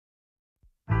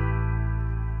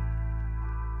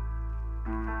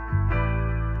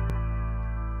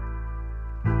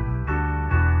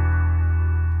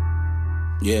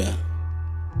Yeah.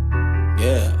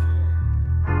 Yeah.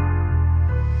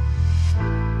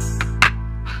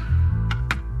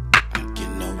 I'm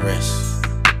getting no rest.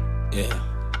 Yeah.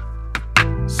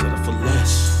 Settle for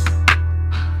less.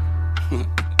 You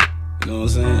know what I'm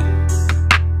saying?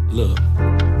 Look.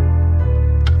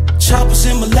 Choppers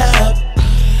in my lap.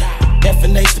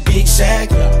 F&H to be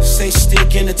exact. Say she still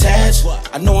getting attached.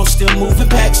 I know I'm still moving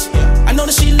packs. I know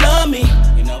that she love me.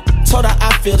 Told her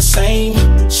I feel the same.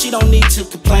 She don't need to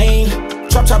complain.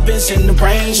 Drop top Benz in the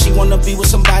rain. She wanna be with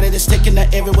somebody that's taking her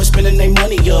everywhere, spending their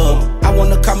money up. I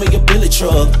wanna call me a Billy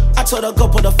truck. I told her go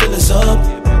put her feelings up.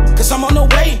 Cause I'm on the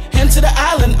way, heading to the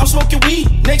island. I'm smoking weed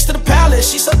next to the palace.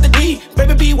 She sucked the D,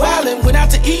 baby be wildin'. Went out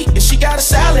to eat and she got a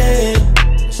salad.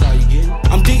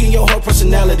 I'm digging your whole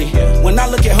personality. When I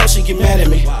look at her, she get mad at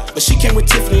me. But she came with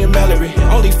Tiffany and Mallory.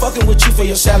 Only fucking with you for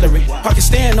your salary. Pocket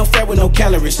stand, no fat with no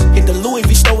calories. Hit the Louie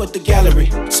V store at the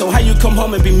gallery. So how you come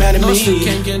home and be mad at me? No sleep,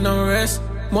 can't get no rest.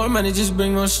 More money just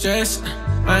bring more stress.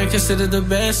 I ain't considered the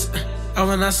best. I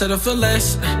will not settle for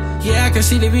less. Yeah, I can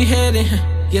see they be heading.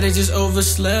 Yeah, they just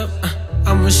overslept.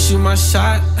 I'ma shoot my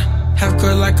shot. Half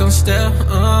court like I'm Steph.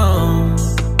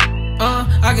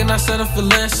 I cannot settle for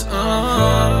less.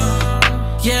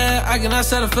 Yeah, I cannot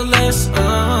settle for less.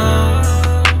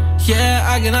 Yeah,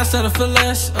 I cannot settle for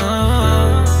less.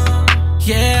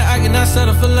 Yeah, I cannot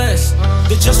settle for less.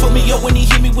 They just woke me up when he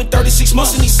hit me with 36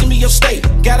 months and he sent me your state.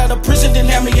 Got out of prison, didn't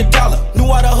have me $1. Knew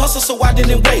how to hustle, so I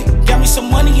didn't wait. Got me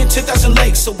some money and 10,000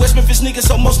 lakes. So West Memphis niggas,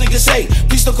 so most niggas hate.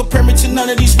 Please don't compare me to none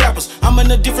of these rappers. I'm in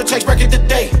a different tax bracket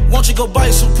today. Won't you go buy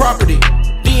some property?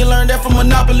 Did you learn that from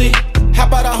Monopoly? How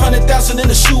about 100,000 in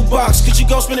a shoebox? Could you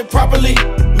go spend it properly?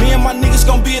 Me and my niggas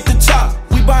gon' be at the top.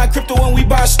 We buying crypto and we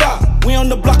buy stock. We on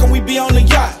the block and we be on the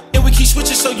yacht. And we keep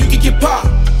switching so you can get popped.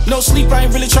 No sleep, I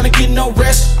ain't really tryna get no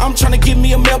rest. I'm tryna give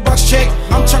me a mailbox check.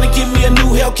 I'm tryna give me a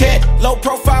new Hellcat. Low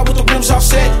profile with the rims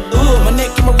offset. My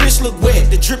neck and my wrist look wet.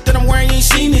 The drip that I'm wearing, you ain't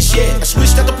seen this yet. I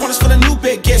switched out the pointers for the new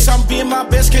bed. Guess I'm being my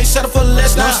best, can't settle for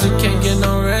less. No sleep, can't get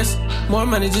no rest. More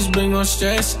money just bring more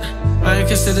stress. I ain't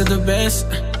considered the best.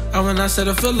 I will not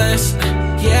settle for less.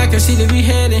 Yeah, I can see they be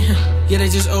heading. Yeah, they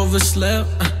just overslept.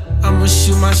 I'ma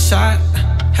shoot my shot.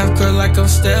 Half court like I'm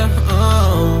Steph.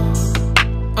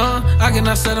 I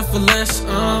cannot settle for less.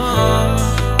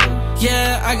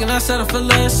 Yeah, I cannot settle for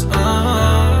less.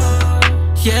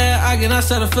 Yeah, I cannot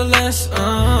settle for less.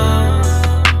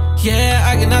 Yeah,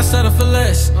 I cannot settle for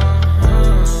less.